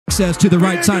access to the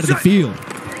right side of the field.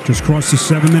 Just crossed the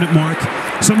 7-minute mark.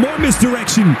 Some more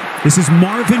misdirection. This is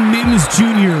Marvin Mims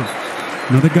Jr.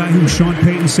 Another guy who Sean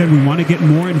Payton said we want to get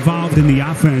more involved in the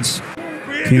offense.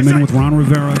 Came in with Ron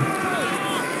Rivera.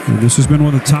 And this has been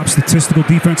one of the top statistical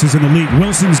defenses in the league.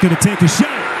 Wilson's going to take a shot.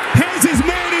 Has his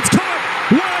man. It's caught.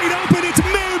 Wide open. It's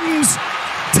Mims.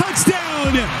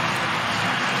 Touchdown.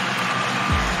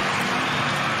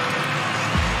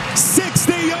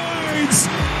 60 yards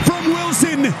from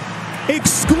Wilson.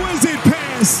 Exquisite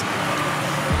pass.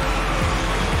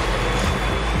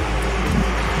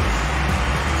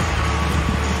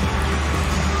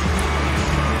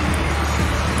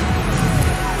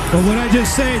 But what I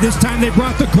just say, this time they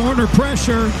brought the corner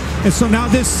pressure, and so now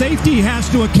this safety has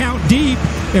to account deep,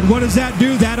 and what does that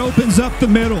do? That opens up the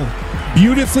middle.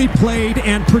 Beautifully played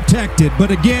and protected, but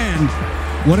again,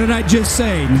 what did I just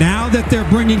say? Now that they're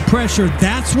bringing pressure,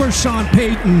 that's where Sean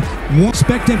Payton won't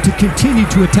expect him to continue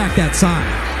to attack that side.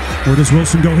 Where does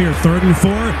Wilson go here? 3rd and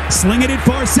 4, slinging it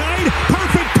far side,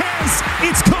 perfect pass,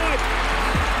 it's caught!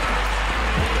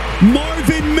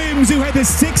 Marvin Mims, who had the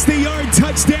 60-yard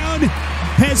touchdown,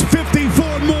 has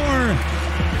 54 more.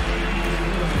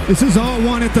 This is all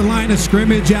won at the line of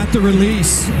scrimmage at the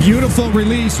release. Beautiful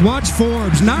release. Watch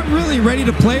Forbes, not really ready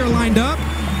to play or lined up.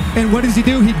 And what does he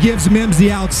do? He gives Mims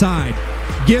the outside.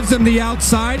 Gives him the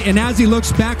outside, and as he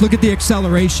looks back, look at the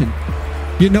acceleration.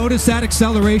 You notice that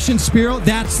acceleration, Spiro?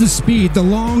 That's the speed, the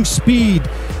long speed.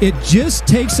 It just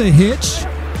takes a hitch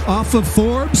off of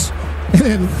Forbes.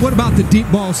 And what about the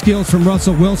deep ball skills from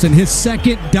Russell Wilson? His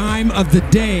second dime of the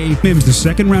day. Mims, the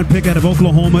 2nd-round pick out of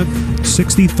Oklahoma,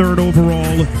 63rd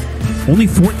overall. Only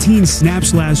 14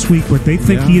 snaps last week, but they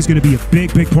think he is going to be a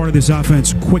big, big part of this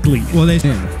offense quickly. Well, they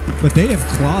have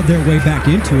clawed their way back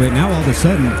into it. Now all of a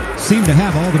sudden seem to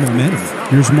have all the momentum.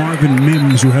 Here's Marvin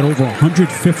Mims, who had over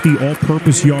 150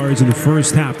 all-purpose yards in the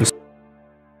first half.